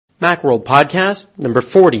Macworld Podcast, number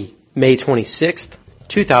 40, May 26th,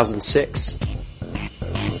 2006.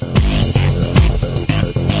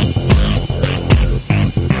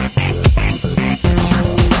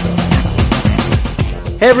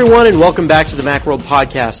 Hey everyone, and welcome back to the Macworld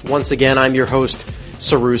Podcast. Once again, I'm your host,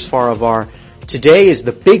 Sarus Faravar. Today is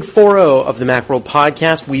the big 4-0 of the Macworld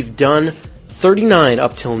Podcast. We've done 39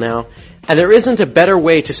 up till now, and there isn't a better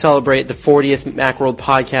way to celebrate the 40th Macworld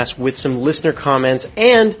Podcast with some listener comments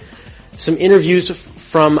and some interviews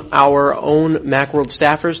from our own Macworld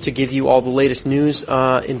staffers to give you all the latest news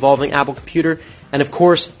involving Apple Computer, and of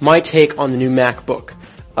course, my take on the new MacBook.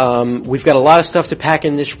 We've got a lot of stuff to pack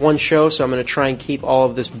in this one show, so I'm going to try and keep all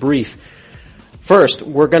of this brief. First,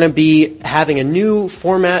 we're going to be having a new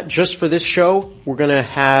format just for this show. We're going to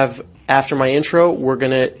have, after my intro, we're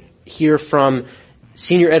going to hear from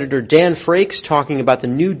senior editor Dan Frakes talking about the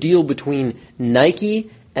new deal between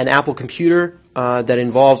Nike and Apple Computer that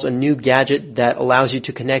involves a new gadget that allows you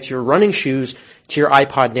to connect your running shoes to your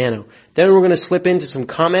iPod Nano. Then we're going to slip into some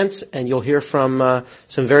comments, and you'll hear from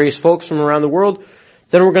some various folks from around the world.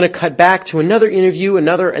 Then we're going to cut back to another interview,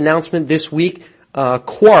 another announcement this week.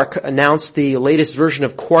 Quark announced the latest version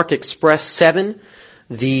of Quark Express 7,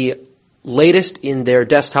 the latest in their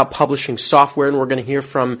desktop publishing software, and we're going to hear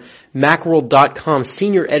from Macworld.com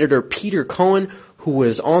senior editor Peter Cohen, who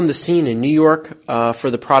was on the scene in New York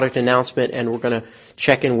for the product announcement, and we're going to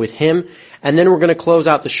check in with him. And then we're going to close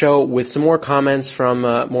out the show with some more comments from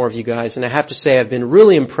more of you guys. And I have to say, I've been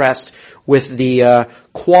really impressed with the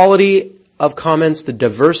quality of comments, the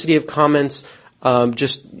diversity of comments.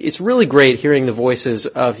 It's really great hearing the voices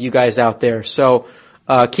of you guys out there. So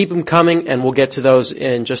keep them coming, and we'll get to those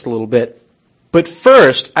in just a little bit. But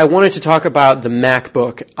first, I wanted to talk about the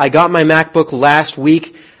MacBook. I got my MacBook last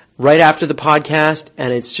week, right after the podcast,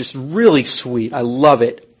 and it's just really sweet. I love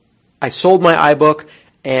it. I sold my iBook,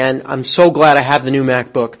 and I'm so glad I have the new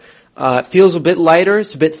MacBook. It feels a bit lighter.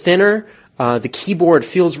 It's a bit thinner. The keyboard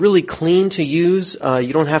feels really clean to use.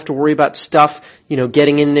 You don't have to worry about stuff,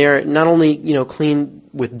 getting in there. Not only, clean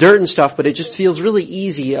with dirt and stuff, but it just feels really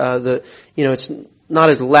easy. It's not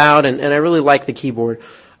as loud, and I really like the keyboard.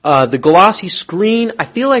 The glossy screen, I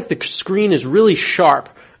feel like the screen is really sharp.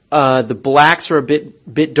 The blacks are a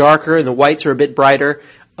bit darker and the whites are a bit brighter.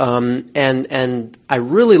 And I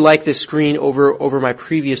really like this screen over my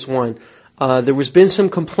previous one. There was been some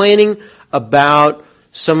complaining about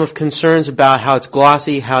some of concerns about how it's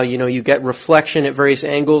glossy, how, you get reflection at various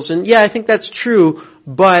angles. And yeah, I think that's true,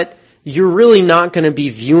 but you're really not going to be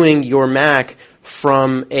viewing your Mac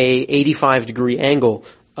from a 85-degree angle.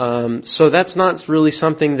 So that's not really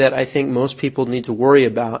something that I think most people need to worry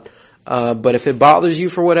about. But if it bothers you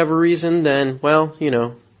for whatever reason, then, well,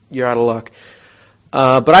 you're out of luck.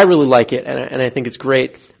 But I really like it, and I think it's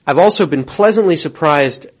great. I've also been pleasantly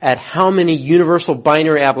surprised at how many universal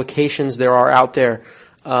binary applications there are out there.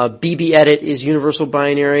 BBEdit is universal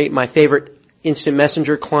binary. My favorite instant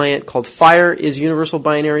messenger client called Fire is universal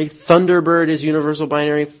binary. Thunderbird is universal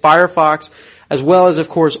binary. Firefox, as well as, of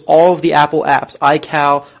course, all of the Apple apps.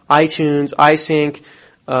 iCal, iTunes, iSync,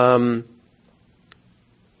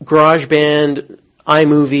 GarageBand,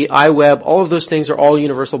 iMovie, iWeb, all of those things are all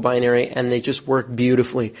universal binary, and they just work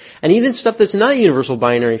beautifully. And even stuff that's not universal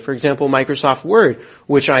binary, for example, Microsoft Word,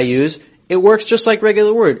 which I use, it works just like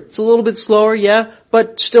regular Word. It's a little bit slower, yeah,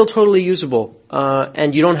 but still totally usable.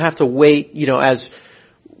 And you don't have to wait, as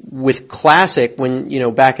with Classic,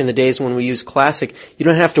 when, back in the days when we used Classic, you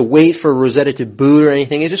don't have to wait for Rosetta to boot or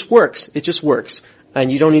anything. It just works. It just works. And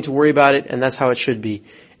you don't need to worry about it, and that's how it should be.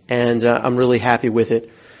 And I'm really happy with it.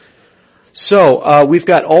 So, we've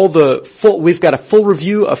got a full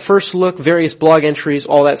review, a first look, various blog entries,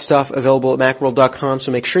 all that stuff available at Macworld.com.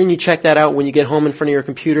 So make sure you check that out when you get home in front of your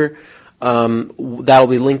computer. That'll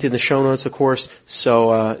be linked in the show notes, of course.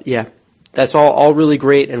 So, yeah, that's all really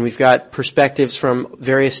great. And we've got perspectives from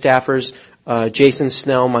various staffers, Jason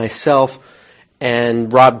Snell, myself,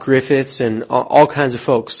 and Rob Griffiths, and all kinds of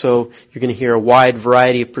folks. So you're going to hear a wide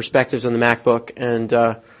variety of perspectives on the MacBook. And,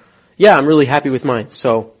 yeah, I'm really happy with mine.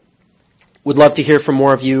 So, would love to hear from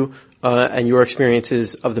more of you, and your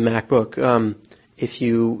experiences of the MacBook, if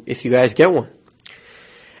you guys get one.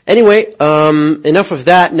 Anyway, enough of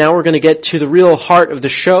that. Now we're going to get to the real heart of the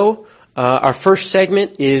show. Our first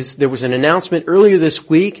segment is, there was an announcement earlier this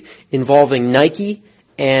week involving Nike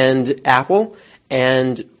and Apple,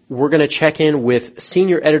 and we're going to check in with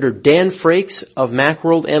senior editor Dan Frakes of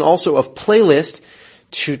Macworld and also of Playlist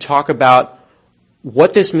to talk about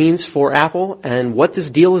what this means for Apple and what this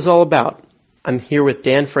deal is all about. I'm here with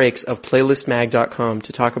Dan Frakes of PlaylistMag.com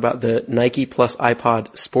to talk about the Nike plus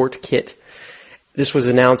iPod Sport Kit. This was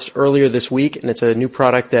announced earlier this week, and it's a new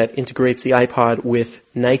product that integrates the iPod with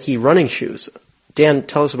Nike running shoes. Dan,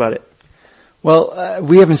 tell us about it. Well,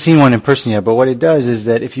 we haven't seen one in person yet, but what it does is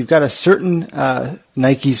that if you've got a certain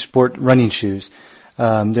Nike sport running shoes,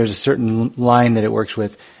 there's a certain line that it works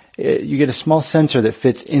with. You get a small sensor that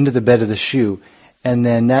fits into the bed of the shoe, and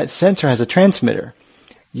then that sensor has a transmitter.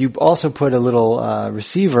 You also put a little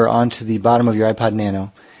receiver onto the bottom of your iPod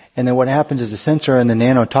Nano, and then what happens is the sensor and the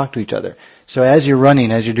Nano talk to each other. So as you're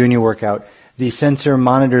running, as you're doing your workout, the sensor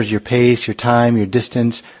monitors your pace, your time, your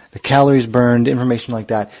distance, the calories burned, information like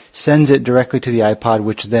that, sends it directly to the iPod,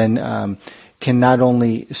 which then can not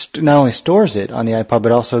only stores it on the iPod,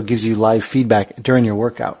 but also gives you live feedback during your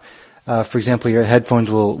workout. For example, your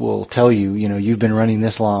headphones will tell you, you've been running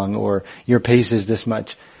this long, or your pace is this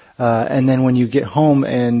much. And then when you get home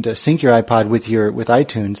and sync your iPod with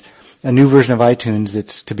iTunes, a new version of iTunes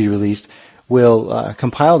that's to be released will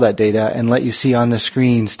compile that data and let you see on the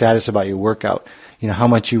screen status about your workout. How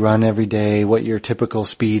much you run every day, what your typical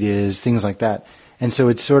speed is, things like that. And so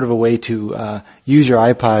it's sort of a way to use your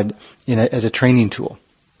iPod as a training tool.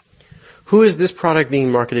 Who is this product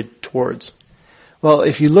being marketed towards? Well,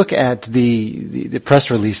 if you look at the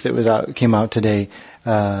press release that came out today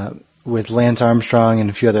with Lance Armstrong and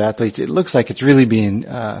a few other athletes, it looks like it's really being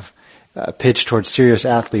pitched towards serious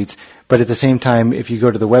athletes. But at the same time, if you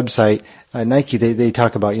go to the website, Nike, they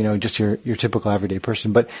talk about, just your typical everyday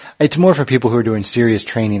person. But it's more for people who are doing serious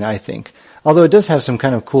training, I think. Although it does have some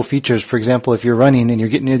kind of cool features. For example, if you're running and you're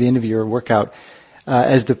getting near the end of your workout,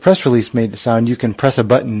 as the press release made it sound, you can press a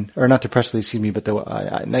button, or not the press release, but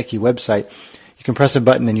the Nike website. You can press a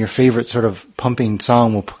button and your favorite sort of pumping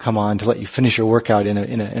song will come on to let you finish your workout in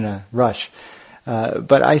a rush.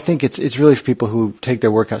 But I think it's really for people who take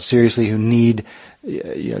their workout seriously, who need,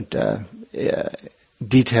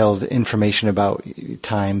 detailed information about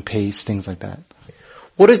time, pace, things like that.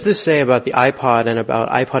 What does this say about the iPod and about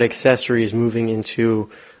iPod accessories moving into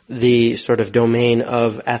the sort of domain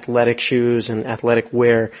of athletic shoes and athletic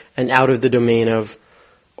wear and out of the domain of,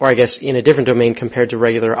 or I guess in a different domain compared to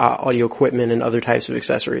regular audio equipment and other types of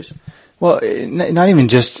accessories? Well, not even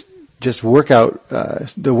just workout,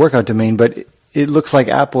 the workout domain, but it looks like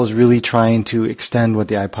Apple is really trying to extend what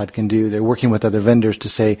the iPod can do. They're working with other vendors to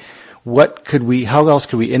say, how else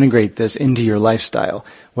could we integrate this into your lifestyle?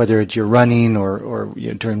 Whether it's your running or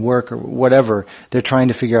during work or whatever, they're trying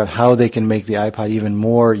to figure out how they can make the iPod even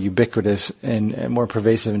more ubiquitous and more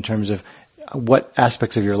pervasive in terms of what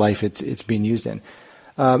aspects of your life it's being used in.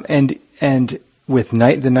 And with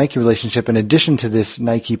the Nike relationship, in addition to this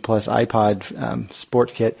Nike plus iPod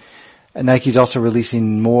sport kit, Nike's also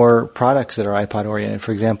releasing more products that are iPod oriented.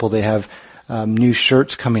 For example, they have new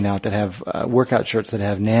shirts coming out that have workout shirts that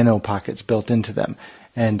have nano pockets built into them.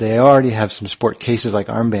 And they already have some sport cases like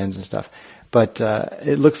armbands and stuff. But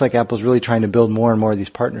it looks like Apple's really trying to build more and more of these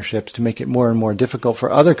partnerships to make it more and more difficult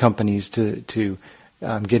for other companies to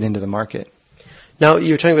get into the market. Now,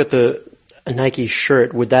 you're talking about a Nike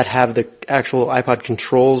shirt. Would that have the actual iPod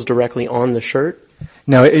controls directly on the shirt?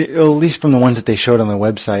 No, at least from the ones that they showed on the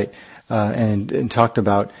website and talked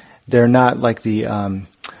about, they're not like the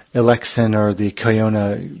Alexin or the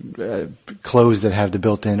Kiona clothes that have the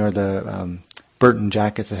built-in, or the Burton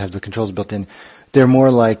jackets that have the controls built in. They're more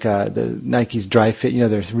like the Nike's Dry Fit.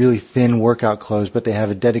 They're really thin workout clothes, but they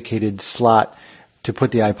have a dedicated slot to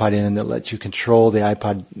put the iPod in, and that lets you control the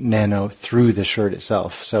iPod Nano through the shirt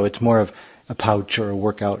itself. So it's more of a pouch or a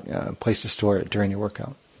workout place to store it during your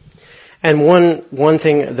workout. And one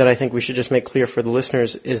thing that I think we should just make clear for the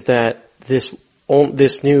listeners is that this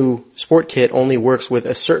new sport kit only works with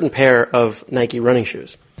a certain pair of Nike running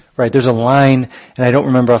shoes. Right, there's a line, and I don't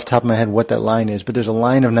remember off the top of my head what that line is, but there's a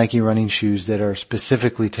line of Nike running shoes that are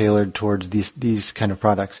specifically tailored towards these kind of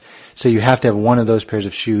products. So you have to have one of those pairs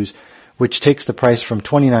of shoes, which takes the price from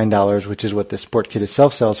 $29, which is what the sport kit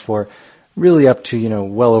itself sells for, really up to,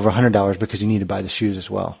 well over $100 because you need to buy the shoes as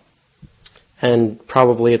well. And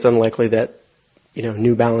probably it's unlikely that,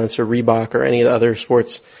 New Balance or Reebok or any of the other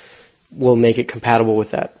sports will make it compatible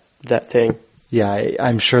with that thing. Yeah,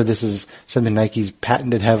 I'm sure this is something Nike's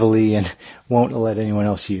patented heavily and won't let anyone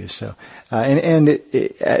else use. So,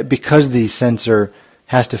 because the sensor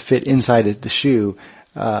has to fit inside the shoe,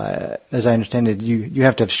 as I understand it, you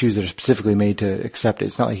have to have shoes that are specifically made to accept it.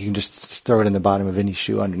 It's not like you can just throw it in the bottom of any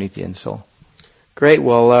shoe underneath the insole. Great.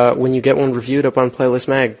 Well, when you get one reviewed up on Playlist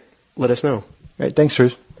Mag, let us know. All right. Thanks,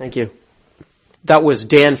 Bruce. Thank you. That was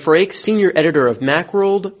Dan Frakes, senior editor of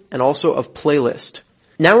Macworld and also of Playlist.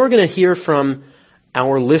 Now we're going to hear from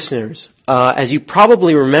our listeners. As you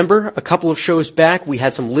probably remember, a couple of shows back, we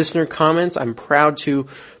had some listener comments. I'm proud to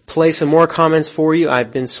play some more comments for you.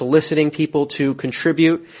 I've been soliciting people to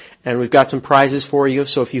contribute, and we've got some prizes for you.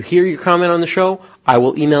 So if you hear your comment on the show, I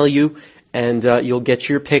will email you, and you'll get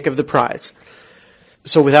your pick of the prize.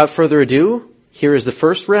 So without further ado, here is the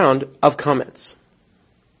first round of comments.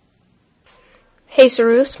 Hey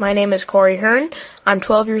Cyrus, my name is Corey Hearn. I'm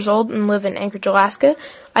 12 years old and live in Anchorage, Alaska.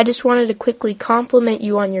 I just wanted to quickly compliment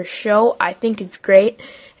you on your show. I think it's great.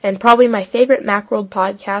 And probably my favorite Macworld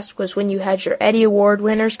podcast was when you had your Eddie Award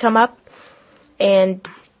winners come up. And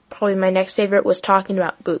probably my next favorite was talking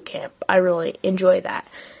about boot camp. I really enjoy that.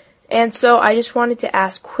 And so I just wanted to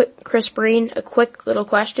ask Chris Breen a quick little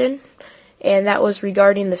question. And that was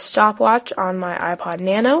regarding the stopwatch on my iPod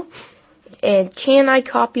Nano. And can I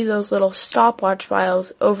copy those little stopwatch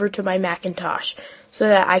files over to my Macintosh so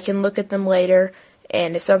that I can look at them later,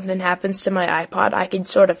 and if something happens to my iPod, I can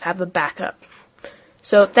sort of have a backup.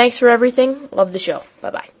 So thanks for everything. Love the show.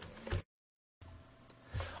 Bye-bye.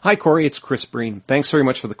 Hi, Corey. It's Chris Breen. Thanks very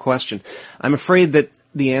much for the question. I'm afraid that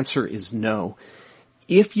the answer is no.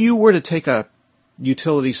 If you were to take a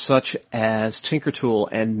utility such as Tinkertool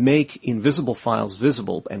and make invisible files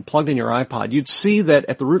visible and plugged in your iPod, you'd see that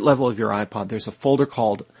at the root level of your iPod there's a folder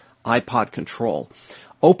called iPod Control.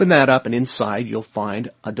 Open that up and inside you'll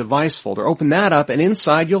find a device folder. Open that up and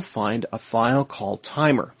inside you'll find a file called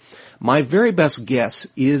Timer. My very best guess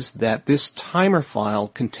is that this timer file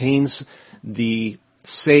contains the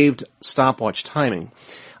saved stopwatch timing.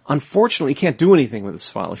 Unfortunately, you can't do anything with this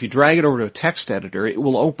file. If you drag it over to a text editor, it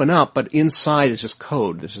will open up, but inside is just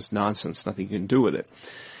code. There's just nonsense, nothing you can do with it.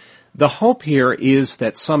 The hope here is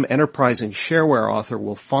that some enterprising shareware author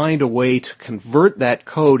will find a way to convert that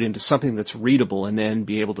code into something that's readable and then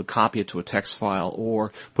be able to copy it to a text file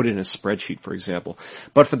or put it in a spreadsheet, for example.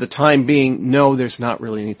 But for the time being, no, there's not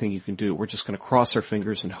really anything you can do. We're just going to cross our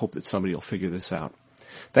fingers and hope that somebody will figure this out.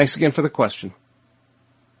 Thanks again for the question.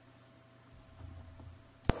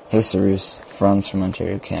 Hey Cyrus, Franz from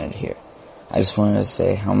Ontario, Canada here. I just wanted to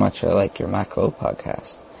say how much I like your Macworld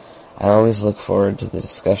podcast. I always look forward to the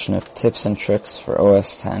discussion of tips and tricks for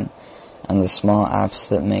OS X and the small apps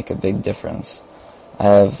that make a big difference. I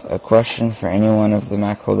have a question for any one of the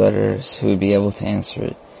Macworld editors who would be able to answer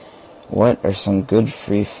it. What are some good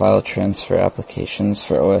free file transfer applications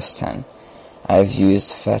for OS X? I've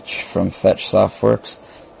used Fetch from Fetch Softworks,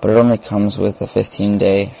 but it only comes with a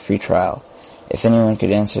 15-day free trial. If anyone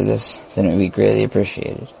could answer this, then it would be greatly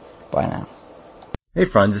appreciated. Bye now. Hey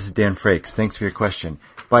Franz, this is Dan Frakes. Thanks for your question.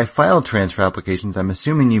 By file transfer applications, I'm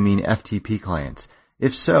assuming you mean FTP clients.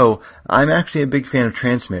 If so, I'm actually a big fan of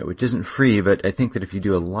Transmit, which isn't free, but I think that if you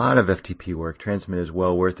do a lot of FTP work, Transmit is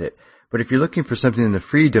well worth it. But if you're looking for something in the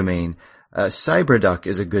free domain, CyberDuck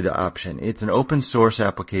is a good option. It's an open source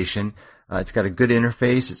application. It's got a good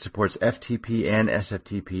interface. It supports FTP and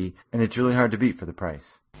SFTP, and it's really hard to beat for the price.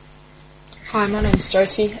 Hi, my name's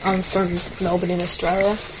Josie. I'm from Melbourne in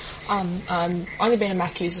Australia. I've only been a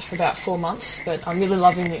Mac user for about 4 months, but I'm really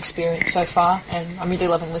loving the experience so far, and I'm really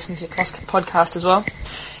loving listening to your podcast as well.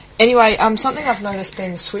 Anyway, something I've noticed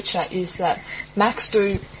being switched at is that Macs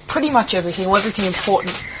do pretty much everything, or everything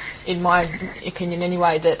important, in my opinion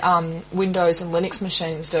anyway, that Windows and Linux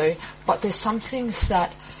machines do, but there's some things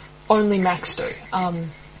that only Macs do.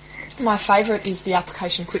 My favourite is the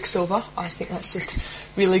application Quicksilver. I think that's just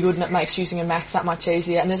really good and it makes using a Mac that much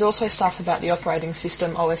easier. And there's also stuff about the operating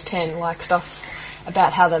system, OS X, like stuff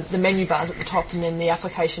about how the menu bar's at the top and then the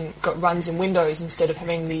application runs in Windows instead of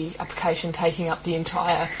having the application taking up the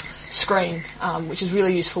entire screen, which is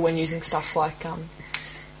really useful when using stuff like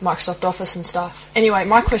Microsoft Office and stuff. Anyway,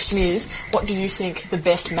 my question is, what do you think the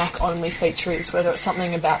best Mac-only feature is? Whether it's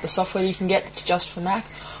something about the software you can get that's just for Mac,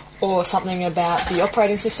 or something about the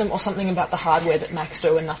operating system, or something about the hardware that Macs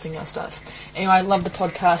do and nothing else does. Anyway, I love the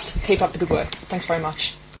podcast. Keep up the good work. Thanks very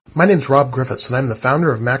much. My name's Rob Griffiths, and I'm the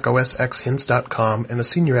founder of MacOSXHints.com and a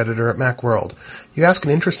senior editor at Macworld. You ask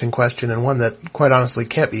an interesting question, and one that, quite honestly,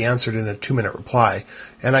 can't be answered in a 2-minute reply,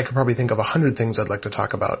 and I could probably think of 100 things I'd like to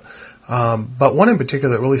talk about. But one in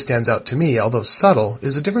particular that really stands out to me, although subtle,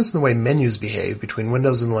 is the difference in the way menus behave between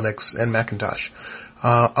Windows and Linux and Macintosh.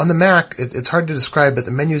 On the Mac, it's hard to describe, but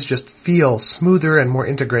the menus just feel smoother and more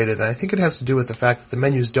integrated, and I think it has to do with the fact that the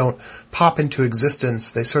menus don't pop into existence.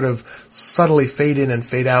 They sort of subtly fade in and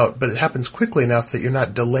fade out, but it happens quickly enough that you're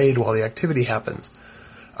not delayed while the activity happens.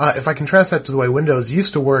 If I contrast that to the way Windows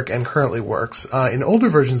used to work and currently works, in older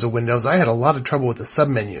versions of Windows, I had a lot of trouble with the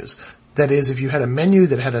submenus. That is, if you had a menu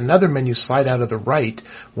that had another menu slide out of the right,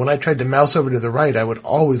 when I tried to mouse over to the right, I would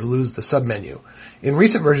always lose the submenu. In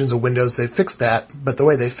recent versions of Windows, they fixed that, but the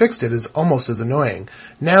way they fixed it is almost as annoying.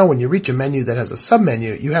 Now, when you reach a menu that has a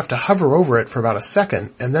submenu, you have to hover over it for about a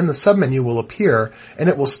second, and then the submenu will appear, and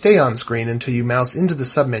it will stay on screen until you mouse into the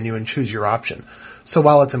submenu and choose your option. So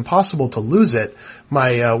while it's impossible to lose it,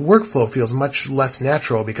 my workflow feels much less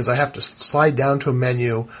natural because I have to slide down to a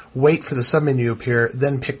menu, wait for the submenu to appear,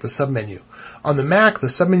 then pick the submenu. On the Mac, the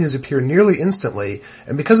submenus appear nearly instantly,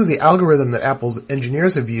 and because of the algorithm that Apple's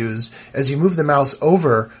engineers have used, as you move the mouse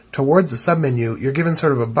over towards the submenu, you're given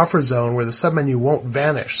sort of a buffer zone where the submenu won't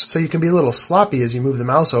vanish. So you can be a little sloppy as you move the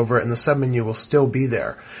mouse over and the submenu will still be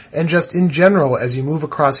there. And just in general, as you move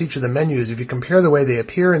across each of the menus, if you compare the way they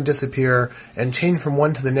appear and disappear and change from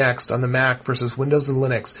one to the next on the Mac versus Windows and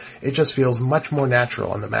Linux, it just feels much more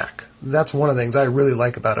natural on the Mac. That's one of the things I really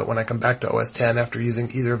like about it when I come back to OS X after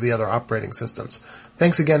using either of the other operating systems.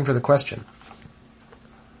 Thanks again for the question.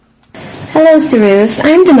 Hello, Cyrus.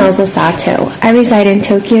 I'm Demelza Sato. I reside in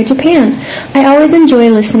Tokyo, Japan. I always enjoy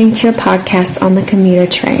listening to your podcast on the commuter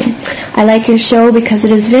train. I like your show because it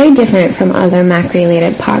is very different from other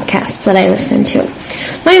Mac-related podcasts that I listen to.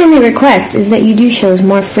 My only request is that you do shows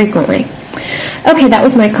more frequently. Okay, that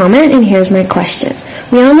was my comment, and here's my question.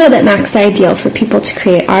 We all know that Macs are ideal for people to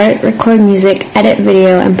create art, record music, edit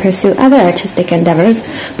video, and pursue other artistic endeavors,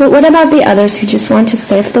 but what about the others who just want to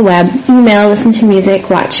surf the web, email, listen to music,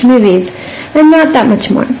 watch movies, and not that much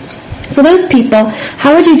more? For those people,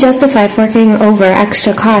 how would you justify forking over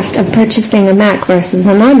extra cost of purchasing a Mac versus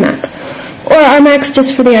a non-Mac? Or are Macs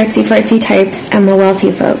just for the artsy-fartsy types and the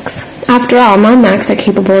wealthy folks? After all, non-Macs are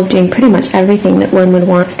capable of doing pretty much everything that one would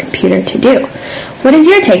want a computer to do. What is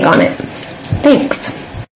your take on it? Thanks.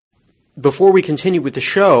 Before we continue with the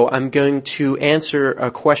show, I'm going to answer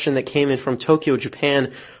a question that came in from Tokyo,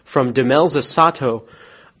 Japan, from Demelza Sato.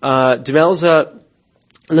 Demelza,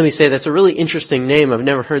 let me say, that's a really interesting name. I've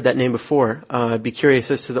never heard that name before. I'd be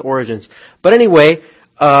curious as to the origins. But anyway,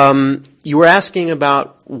 you were asking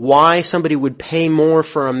about why somebody would pay more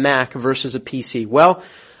for a Mac versus a PC. Well,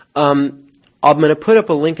 I'm going to put up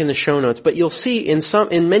a link in the show notes, but you'll see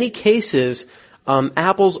in many cases,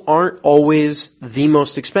 Apples aren't always the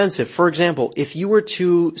most expensive. For example, if you were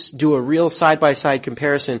to do a real side-by-side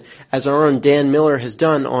comparison, as our own Dan Miller has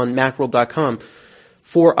done on Macworld.com,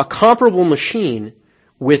 for a comparable machine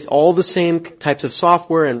with all the same types of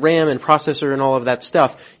software and RAM and processor and all of that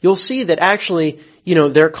stuff, you'll see that actually,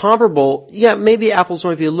 they're comparable. Yeah, maybe Apple's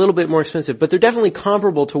might be a little bit more expensive, but they're definitely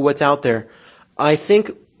comparable to what's out there. I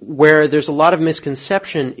think where there's a lot of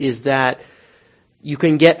misconception is that you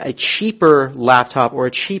can get a cheaper laptop or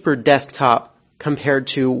a cheaper desktop compared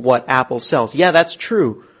to what Apple sells. Yeah, that's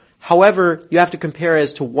true. However, you have to compare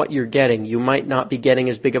as to what you're getting. You might not be getting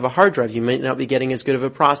as big of a hard drive. You might not be getting as good of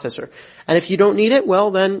a processor. And if you don't need it,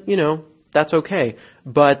 well then, that's okay.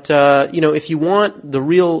 But, if you want the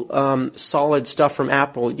real, solid stuff from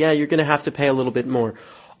Apple, yeah, you're gonna have to pay a little bit more.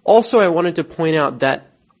 Also, I wanted to point out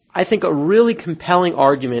that I think a really compelling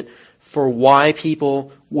argument for why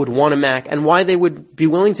people would want a Mac and why they would be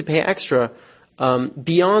willing to pay extra,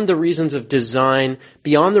 beyond the reasons of design,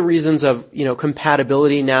 beyond the reasons of,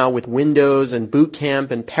 compatibility now with Windows and Boot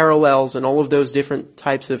Camp and Parallels and all of those different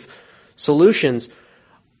types of solutions,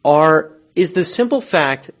 is the simple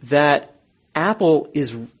fact that Apple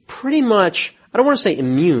is pretty much, I don't want to say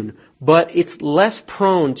immune, but it's less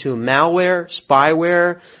prone to malware,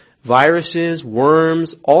 spyware, viruses,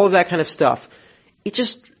 worms, all of that kind of stuff.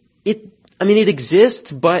 It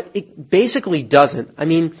exists, but it basically doesn't.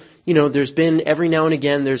 There's been every now and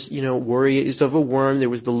again, there's, worries of a worm. There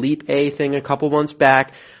was the Leap A thing a couple months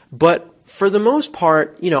back. But for the most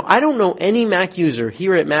part, I don't know any Mac user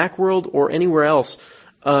here at Macworld or anywhere else,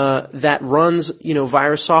 that runs,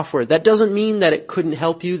 virus software. That doesn't mean that it couldn't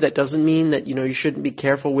help you. That doesn't mean that, you shouldn't be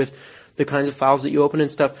careful with the kinds of files that you open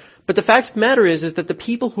and stuff. But the fact of the matter is that the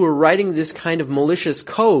people who are writing this kind of malicious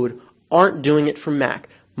code aren't doing it for Mac.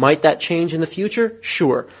 Might that change in the future?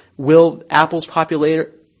 Sure. Will Apple's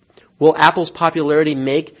popularity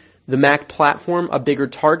make the Mac platform a bigger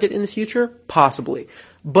target in the future? Possibly.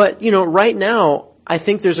 But, right now, I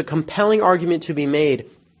think there's a compelling argument to be made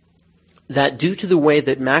that due to the way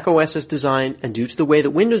that Mac OS is designed and due to the way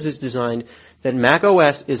that Windows is designed, that Mac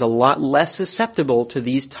OS is a lot less susceptible to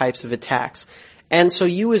these types of attacks. And so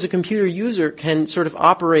you as a computer user can sort of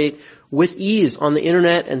operate with ease on the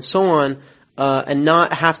internet and so on, and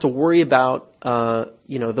not have to worry about,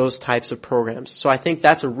 those types of programs. So I think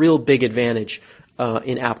that's a real big advantage,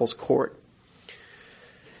 in Apple's court.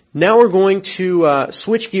 Now we're going to,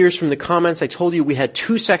 switch gears from the comments. I told you we had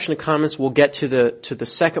two sections of comments. We'll get to the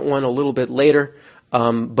second one a little bit later.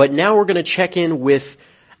 But now we're going to check in with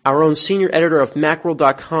our own senior editor of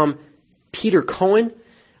Macworld.com, Peter Cohen,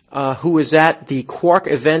 who was at the Quark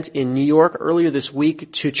event in New York earlier this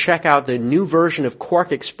week to check out the new version of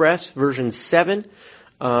Quark Express, version 7.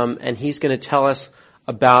 And he's going to tell us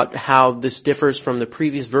about how this differs from the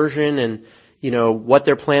previous version and, what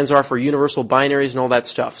their plans are for universal binaries and all that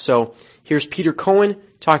stuff. So here's Peter Cohen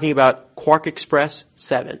talking about Quark Express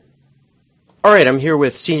 7. All right, I'm here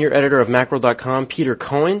with senior editor of Macworld.com, Peter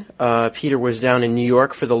Cohen. Peter was down in New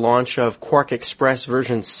York for the launch of Quark Express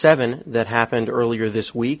version 7 that happened earlier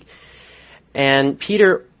this week. And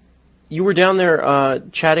Peter, you were down there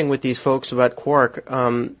chatting with these folks about Quark.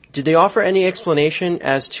 Did they offer any explanation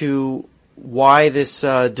as to why this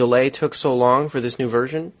delay took so long for this new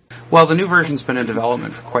version? Well, the new version's been in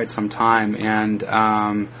development for quite some time, and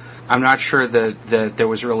I'm not sure that there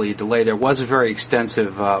was really a delay. There was a very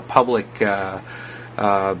extensive public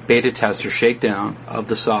beta test or shakedown of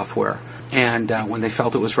the software, and when they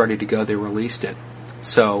felt it was ready to go, they released it.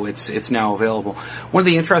 So it's now available. One of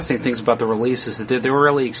the interesting things about the release is that they were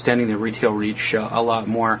really extending the retail reach a lot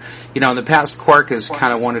more. In the past, Quark has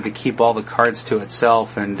kind of wanted to keep all the cards to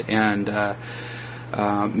itself and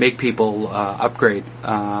make people upgrade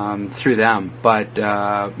through them. But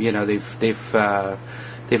they've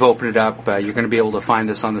opened it up. You're going to be able to find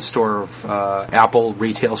this on the store of Apple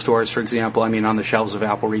retail stores, for example. On the shelves of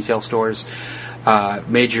Apple retail stores.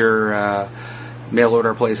 Major mail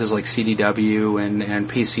order places like CDW and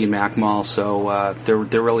PC and Mac Mall. So they're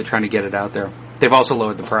really trying to get it out there. They've also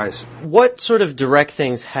lowered the price. What sort of direct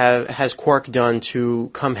things has Quark done to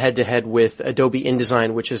come head-to-head with Adobe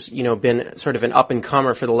InDesign, which has, been sort of an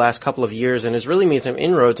up-and-comer for the last couple of years and has really made some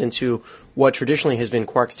inroads into what traditionally has been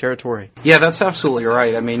Quark's territory? Yeah, that's absolutely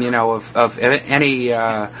right. Of any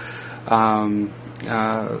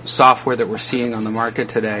software that we're seeing on the market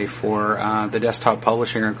today for the desktop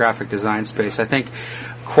publishing or graphic design space, I think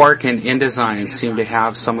Quark and InDesign seem to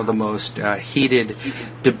have some of the most heated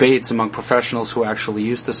debates among professionals who actually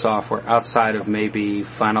use the software outside of maybe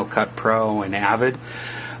Final Cut Pro and Avid.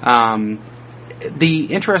 The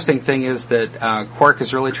interesting thing is that Quark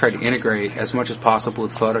has really tried to integrate as much as possible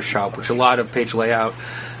with Photoshop, which a lot of page layout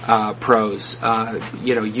pros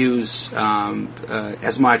use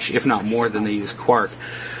as much, if not more, than they use Quark.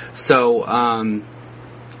 So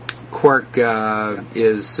Quark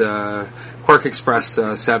Quark Express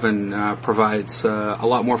 7 provides a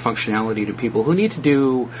lot more functionality to people who need to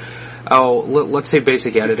do, let's say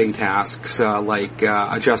basic editing tasks like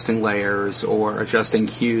adjusting layers or adjusting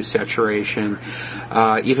hue, saturation,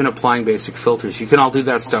 even applying basic filters. You can all do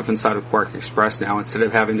that stuff inside of Quark Express now instead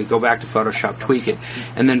of having to go back to Photoshop, tweak it,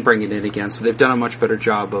 and then bring it in again. So they've done a much better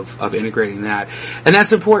job of integrating that. And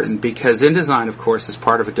that's important because InDesign, of course, is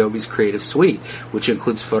part of Adobe's Creative Suite, which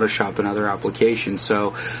includes Photoshop and other applications.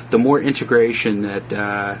 So the more integration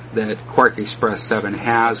that Quark Express 7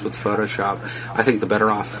 has with Photoshop, I think the better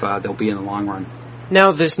off they'll be in the long run.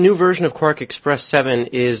 Now, this new version of Quark Express 7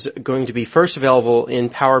 is going to be first available in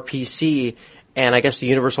PowerPC, and I guess the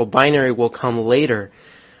universal binary will come later.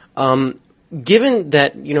 Given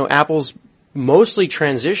that, Apple's mostly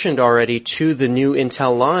transitioned already to the new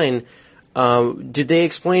Intel line, did they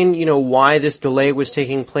explain, why this delay was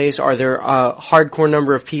taking place? Are there a hardcore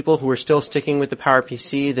number of people who are still sticking with the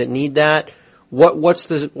PowerPC that need that? What's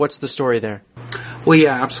the story there? Well,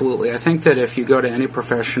 yeah, absolutely. I think that if you go to any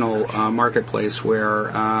professional marketplace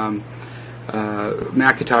where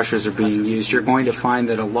Macintoshes are being used, you're going to find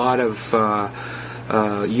that a lot of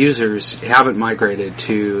users haven't migrated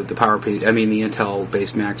to the the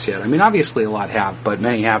Intel-based Macs yet. Obviously a lot have, but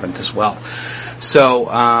many haven't as well. So,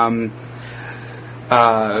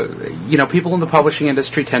 people in the publishing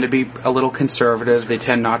industry tend to be a little conservative. They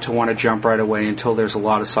tend not to want to jump right away until there's a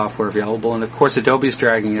lot of software available. And of course, Adobe's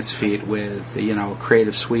dragging its feet with,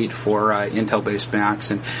 Creative Suite for Intel-based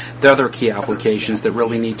Macs and the other key applications that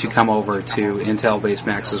really need to come over to Intel-based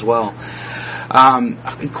Macs as well.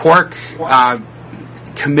 Quark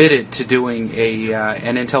committed to doing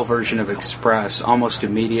an Intel version of Express almost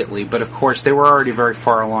immediately, but of course they were already very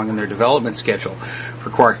far along in their development schedule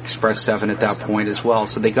for Quark Express 7 at that point as well,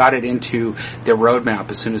 so they got it into their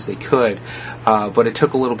roadmap as soon as they could, but it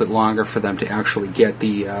took a little bit longer for them to actually get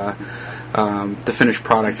the finished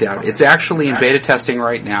product out. It's actually in beta testing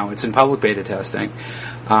right now. It's in public beta testing.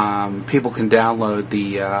 People can download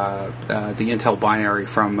the Intel binary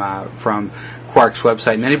from Quark's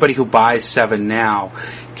website, and anybody who buys 7 now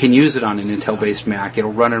can use it on an Intel-based Mac.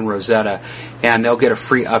 It'll run in Rosetta, and they'll get a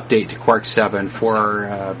free update to Quark 7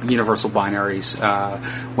 for universal binaries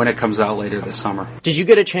when it comes out later this summer. Did you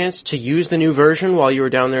get a chance to use the new version while you were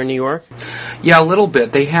down there in New York? Yeah, a little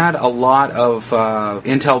bit. They had a lot of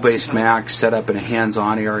Intel-based Macs set up in a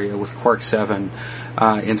hands-on area with Quark 7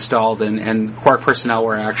 installed, and Quark personnel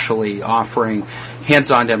were actually offering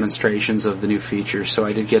hands-on demonstrations of the new features, so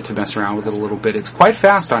I did get to mess around with it a little bit. It's quite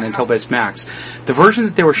fast on Intel-based Macs. The version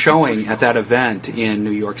that they were showing at that event in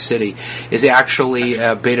New York City is actually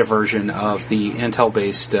a beta version of the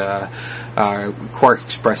Intel-based Quark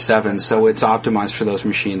Express 7, so it's optimized for those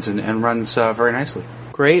machines and runs very nicely.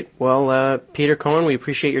 Great. Well, Peter Cohen, we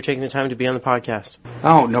appreciate your taking the time to be on the podcast.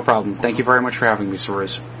 Oh, no problem. Thank you very much for having me,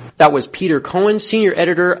 Cyrus. That was Peter Cohen, senior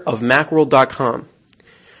editor of Macworld.com.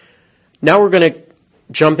 Now we're going to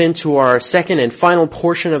jump into our second and final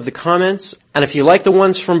portion of the comments. And if you like the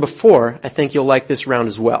ones from before, I think you'll like this round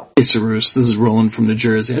as well. Hey, Cyrus. This is Roland from New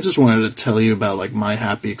Jersey. I just wanted to tell you about my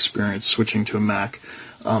happy experience switching to a Mac.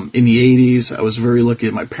 In the 80s, I was very lucky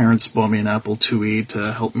that my parents bought me an Apple IIe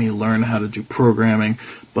to help me learn how to do programming.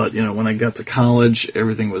 But, when I got to college,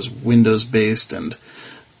 everything was Windows-based, and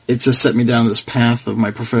it just set me down this path of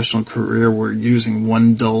my professional career where using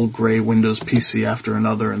one dull gray Windows PC after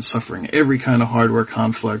another and suffering every kind of hardware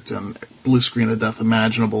conflict and blue screen of death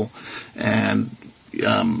imaginable. And,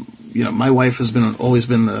 my wife has always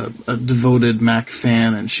been a devoted Mac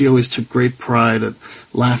fan, and she always took great pride at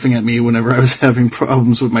laughing at me whenever I was having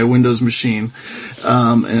problems with my Windows machine.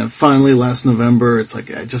 And finally, last November, it's like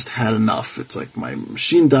I just had enough. It's like my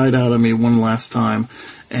machine died out on me one last time,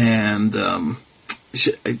 and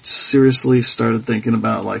I seriously started thinking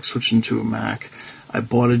about switching to a Mac. I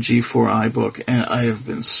bought a G4 iBook, and I have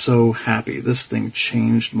been so happy. This thing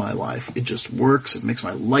changed my life. It just works. It makes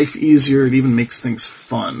my life easier. It even makes things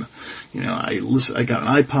fun. I got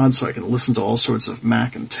an iPod so I can listen to all sorts of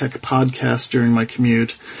Mac and tech podcasts during my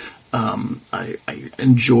commute. I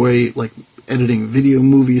enjoy editing video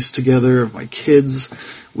movies together of my kids.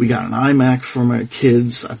 We got an iMac for my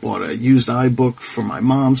kids. I bought a used iBook for my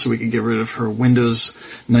mom so we could get rid of her Windows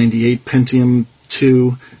 98 Pentium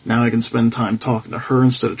 2. Now I can spend time talking to her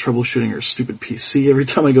instead of troubleshooting her stupid PC every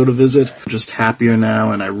time I go to visit. I'm just happier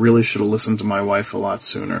now, and I really should have listened to my wife a lot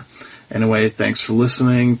sooner. Anyway, thanks for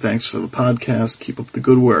listening. Thanks for the podcast. Keep up the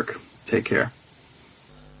good work. Take care.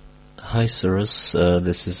 Hi, Cyrus.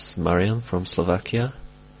 This is Marian from Slovakia.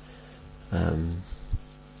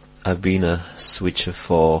 I've been a switcher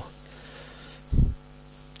for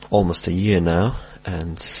almost a year now,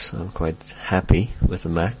 and I'm quite happy with the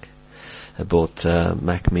Mac. I bought a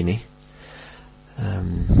Mac Mini,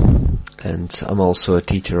 and I'm also a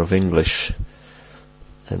teacher of English.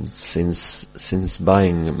 And since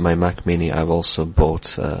buying my Mac Mini, I've also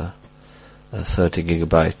bought a 30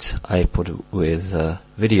 gigabyte iPod with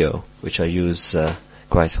video, which I use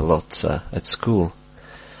quite a lot at school.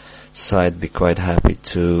 So I'd be quite happy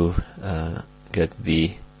to get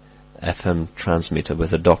the FM transmitter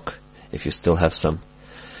with a dock, if you still have some.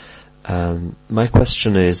 My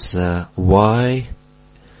question is why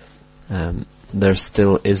there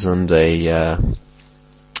still isn't a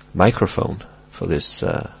microphone for this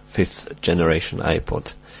 5th generation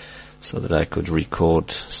iPod, so that I could record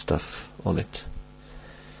stuff on it.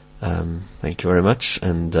 Thank you very much,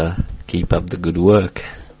 and keep up the good work.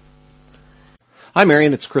 Hi,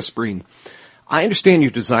 Marion. It's Chris Breen. I understand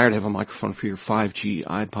your desire to have a microphone for your 5G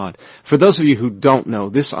iPod. For those of you who don't know,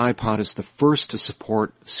 this iPod is the first to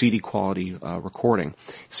support CD quality recording,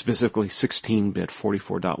 specifically 16-bit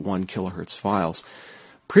 44.1 kilohertz files.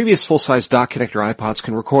 Previous full-size dock connector iPods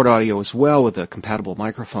can record audio as well with a compatible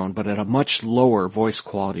microphone, but at a much lower voice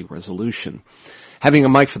quality resolution. Having a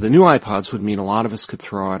mic for the new iPods would mean a lot of us could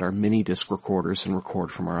throw out our mini disc recorders and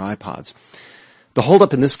record from our iPods. The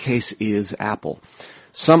holdup in this case is Apple.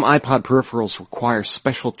 Some iPod peripherals require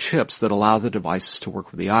special chips that allow the devices to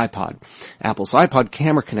work with the iPod. Apple's iPod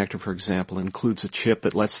camera connector, for example, includes a chip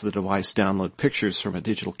that lets the device download pictures from a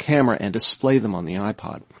digital camera and display them on the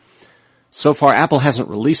iPod. So far, Apple hasn't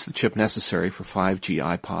released the chip necessary for 5G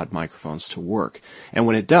iPod microphones to work. And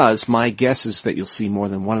when it does, my guess is that you'll see more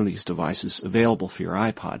than one of these devices available for your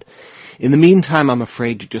iPod. In the meantime, I'm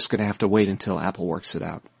afraid you're just going to have to wait until Apple works it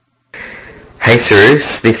out. Hey Cyrus,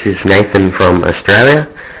 this is Nathan from Australia.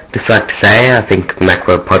 Just like to say, I think the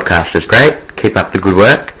Macworld podcast is great. Keep up the good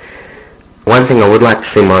work. One thing I would like to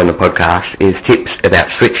see more on the podcast is tips about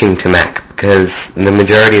switching to Mac, because the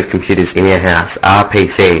majority of computers in our house are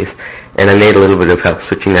PCs, and I need a little bit of help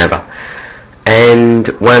switching over. And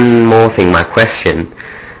one more thing, my question.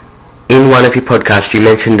 In one of your podcasts, you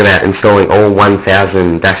mentioned about installing all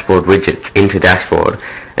 1,000 dashboard widgets into Dashboard.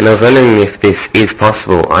 And I was wondering if this is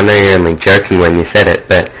possible. I know you're only joking when you said it,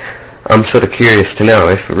 but I'm sort of curious to know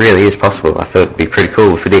if it really is possible. I thought it'd be pretty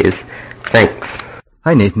cool if it is. Thanks.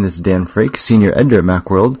 Hi Nathan, this is Dan Frake, Senior Editor at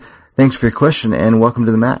Macworld. Thanks for your question and welcome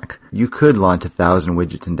to the Mac. You could launch 1,000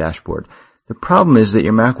 widgets in Dashboard. The problem is that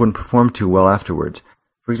your Mac wouldn't perform too well afterwards.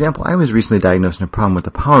 For example, I was recently diagnosed with a problem with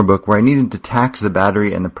the PowerBook where I needed to tax the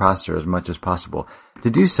battery and the processor as much as possible. To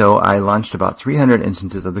do so, I launched about 300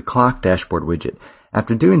 instances of the clock dashboard widget.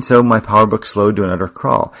 After doing so, my PowerBook slowed to an utter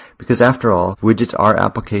crawl, because after all, widgets are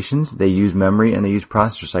applications, they use memory, and they use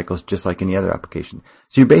processor cycles just like any other application.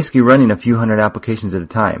 So you're basically running a few hundred applications at a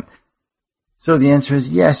time. So the answer is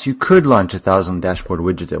yes, you could launch 1,000 dashboard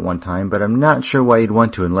widgets at one time, but I'm not sure why you'd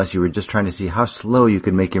want to unless you were just trying to see how slow you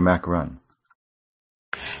could make your Mac run.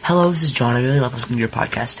 Hello, this is John. I really love listening to your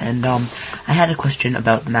podcast, and I had a question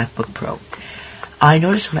about the MacBook Pro. I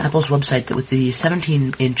noticed on Apple's website that with the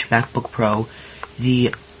 17-inch MacBook Pro,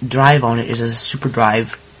 the drive on it is a super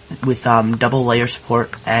drive with double layer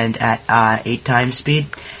support and at 8 times speed.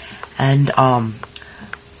 And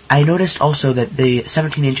I noticed also that the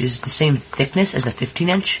 17-inch is the same thickness as the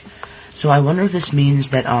 15-inch. So I wonder if this means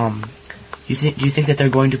that do you think that they're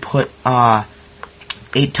going to put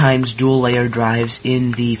 8 times dual layer drives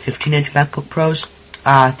in the 15-inch MacBook Pros?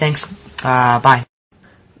 Thanks. Bye.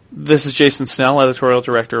 This is Jason Snell, Editorial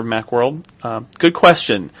Director of Macworld. Good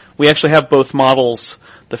question. We actually have both models,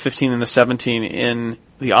 the 15 and the 17, in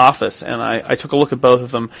the office, and I took a look at both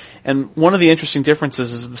of them. And one of the interesting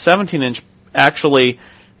differences is the 17-inch actually,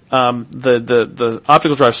 the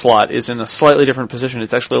optical drive slot is in a slightly different position.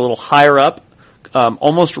 It's actually a little higher up,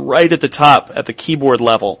 almost right at the top at the keyboard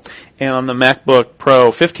level. And on the MacBook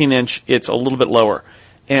Pro 15-inch, it's a little bit lower.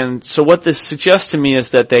 And so what this suggests to me is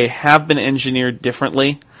that they have been engineered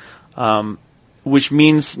differently. Which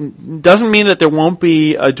doesn't mean that there won't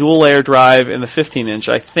be a dual layer drive in the 15-inch.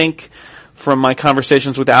 I think from my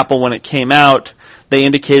conversations with Apple when it came out, they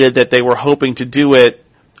indicated that they were hoping to do it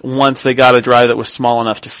once they got a drive that was small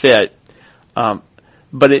enough to fit.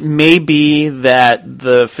 But it may be that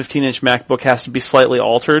the 15-inch MacBook has to be slightly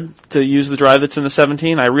altered to use the drive that's in the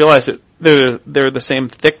 17. I realize that they're the same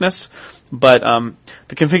thickness, but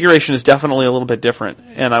the configuration is definitely a little bit different,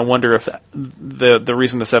 and I wonder if the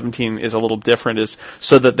reason the 17 is a little different is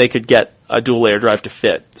so that they could get a dual-layer drive to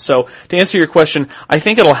fit. So to answer your question, I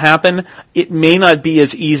think it'll happen. It may not be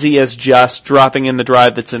as easy as just dropping in the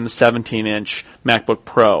drive that's in the 17-inch MacBook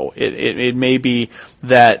Pro. It may be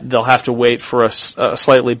that they'll have to wait for a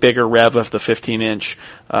slightly bigger rev of the 15-inch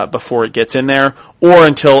before it gets in there, or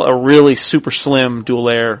until a really super slim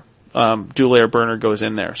dual-layer burner goes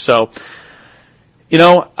in there. So,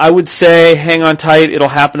 I would say hang on tight. It'll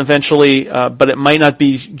happen eventually, but it might not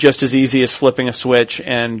be just as easy as flipping a switch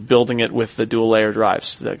and building it with the dual layer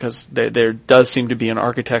drives, because there does seem to be an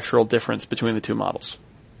architectural difference between the two models.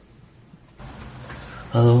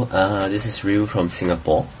 Hello, this is Ryu from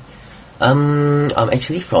Singapore. I'm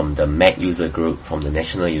actually from the Mac user group from the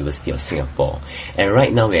National University of Singapore, and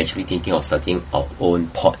right now we're actually thinking of starting our own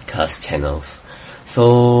podcast channels.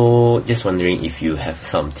 So, just wondering if you have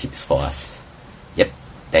some tips for us. Yep,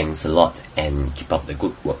 thanks a lot and keep up the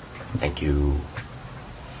good work. Thank you.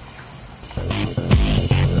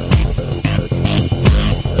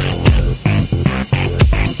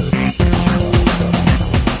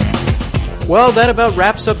 Well, that about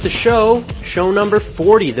wraps up the show. Show number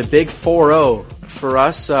 40, the Big 4-0 for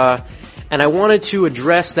us. And I wanted to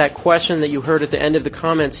address that question that you heard at the end of the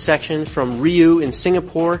comments section from Ryu in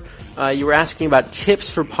Singapore. You were asking about tips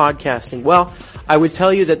for podcasting. Well, I would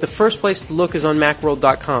tell you that the first place to look is on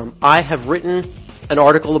Macworld.com. I have written an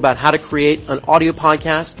article about how to create an audio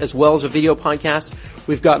podcast as well as a video podcast.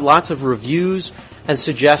 We've got lots of reviews and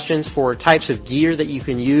suggestions for types of gear that you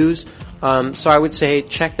can use. So I would say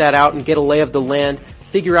check that out and get a lay of the land.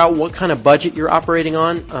 Figure out what kind of budget you're operating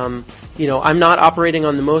on. I'm not operating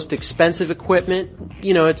on the most expensive equipment.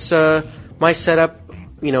 It's my setup.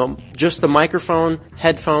 Just the microphone,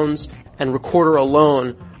 headphones, and recorder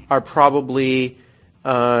alone are probably,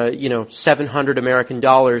 $700 American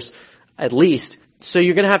at least. So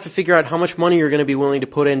you're going to have to figure out how much money you're going to be willing to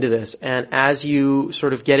put into this. And as you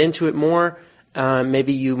sort of get into it more,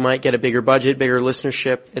 maybe you might get a bigger budget, bigger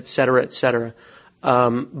listenership, et cetera, et cetera.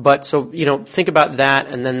 Think about that,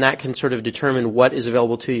 and then that can sort of determine what is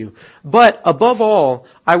available to you. But above all,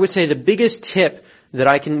 I would say the biggest tip that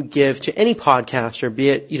I can give to any podcaster, be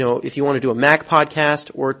it, if you want to do a Mac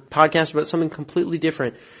podcast or podcast about something completely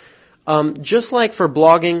different, just like for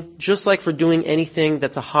blogging, just like for doing anything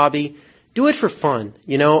that's a hobby, do it for fun,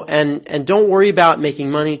 and don't worry about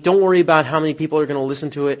making money. Don't worry about how many people are going to listen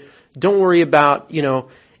to it. Don't worry about,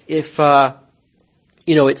 if,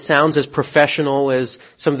 it sounds as professional as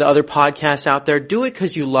some of the other podcasts out there. Do it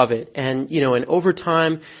because you love it. And over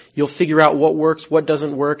time, you'll figure out what works, what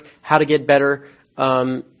doesn't work, how to get better,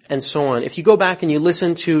 and so on. If you go back and you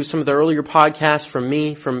listen to some of the earlier podcasts from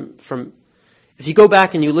me, if you go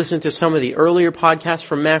back and you listen to some of the earlier podcasts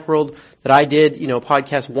from Macworld that I did,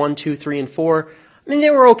 podcasts 1, 2, 3, and 4, I mean, they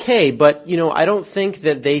were okay, but, I don't think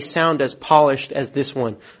that they sound as polished as this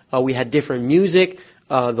one. We had different music,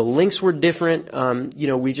 the links were different,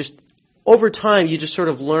 over time, you just sort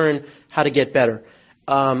of learn how to get better.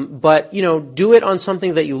 But do it on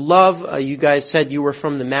something that you love. You guys said you were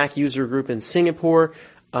from the Mac user group in Singapore,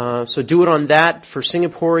 so do it on that for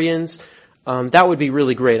Singaporeans. That would be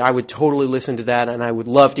really great. I would totally listen to that, and I would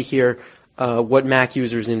love to hear what Mac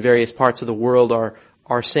users in various parts of the world are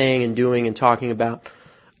saying and doing and talking about.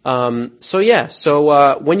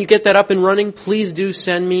 So when you get that up and running, please do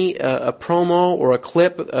send me a promo or a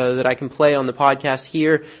clip that I can play on the podcast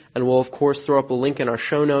here, and we'll of course throw up a link in our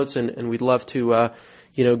show notes, and we'd love to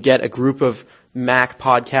get a group of Mac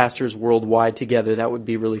podcasters worldwide together. That would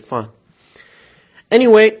be really fun.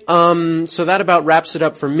 Anyway, so that about wraps it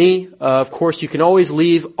up for me. Of course, you can always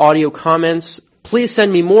leave audio comments. Please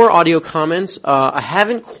send me more audio comments. I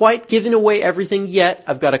haven't quite given away everything yet.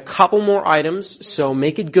 I've got a couple more items, so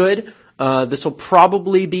make it good. This will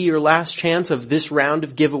probably be your last chance of this round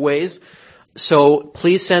of giveaways. So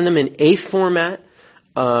please send them in AIFF format,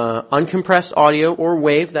 uncompressed audio or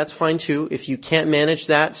WAV. That's fine too. If you can't manage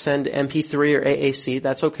that, send MP3 or AAC.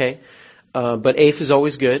 That's okay. But AIFF is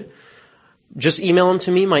always good. Just email them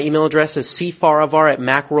to me. My email address is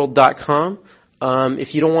cfaravar@macworld.com.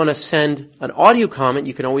 If you don't want to send an audio comment,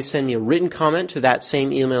 you can always send me a written comment to that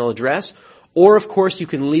same email address. Or, of course, you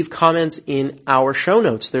can leave comments in our show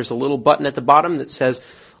notes. There's a little button at the bottom that says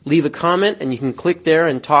leave a comment, and you can click there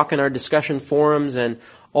and talk in our discussion forums and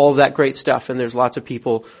all of that great stuff. And there's lots of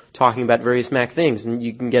people talking about various Mac things, and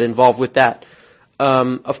you can get involved with that.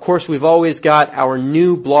 Of course, we've always got our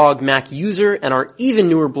new blog, Mac User, and our even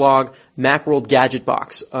newer blog, Macworld Gadget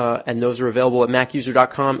Box. And those are available at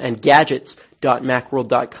macuser.com and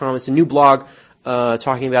gadgets.macworld.com. It's a new blog,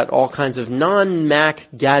 talking about all kinds of non-Mac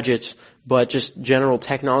gadgets, but just general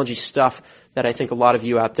technology stuff that I think a lot of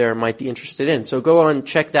you out there might be interested in. So go on and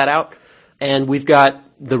check that out. And we've got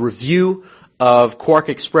the review of Quark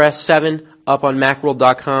Express 7 up on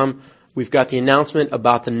macworld.com. We've got the announcement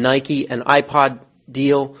about the Nike and iPod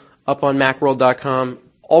deal up on macworld.com.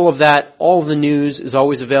 All of that, all of the news is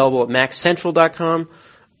always available at maccentral.com,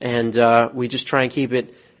 and we just try and keep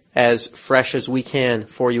it as fresh as we can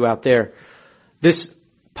for you out there. This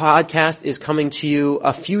podcast is coming to you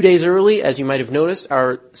a few days early, as you might have noticed.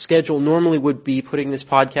 Our schedule normally would be putting this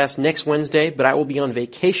podcast next Wednesday, but I will be on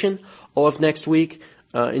vacation all of next week,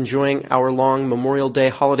 enjoying our long Memorial Day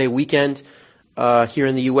holiday weekend here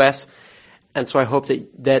in the U.S., and so I hope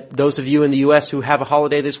that those of you in the U.S. who have a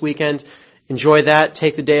holiday this weekend, enjoy that,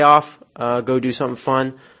 take the day off, go do something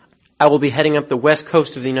fun. I will be heading up the west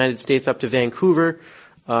coast of the United States up to Vancouver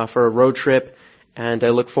for a road trip, and I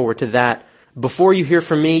look forward to that. Before you hear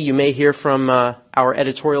from me, you may hear from our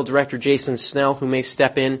editorial director, Jason Snell, who may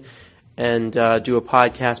step in and do a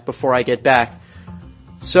podcast before I get back.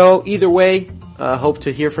 So either way, hope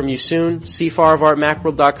to hear from you soon.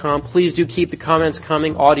 cfaravar@macworld.com. Please do keep the comments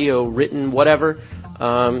coming, audio, written, whatever.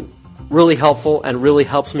 Really helpful and really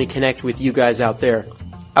helps me connect with you guys out there.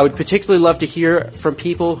 I would particularly love to hear from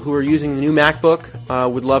people who are using the new MacBook.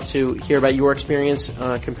 Would love to hear about your experience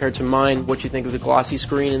compared to mine, what you think of the glossy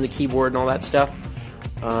screen and the keyboard and all that stuff.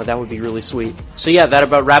 That would be really sweet. So yeah, that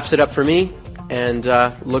about wraps it up for me, and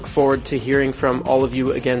look forward to hearing from all of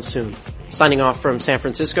you again soon. Signing off from San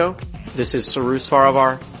Francisco, this is Cyrus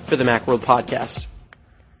Faravar for the Macworld Podcast.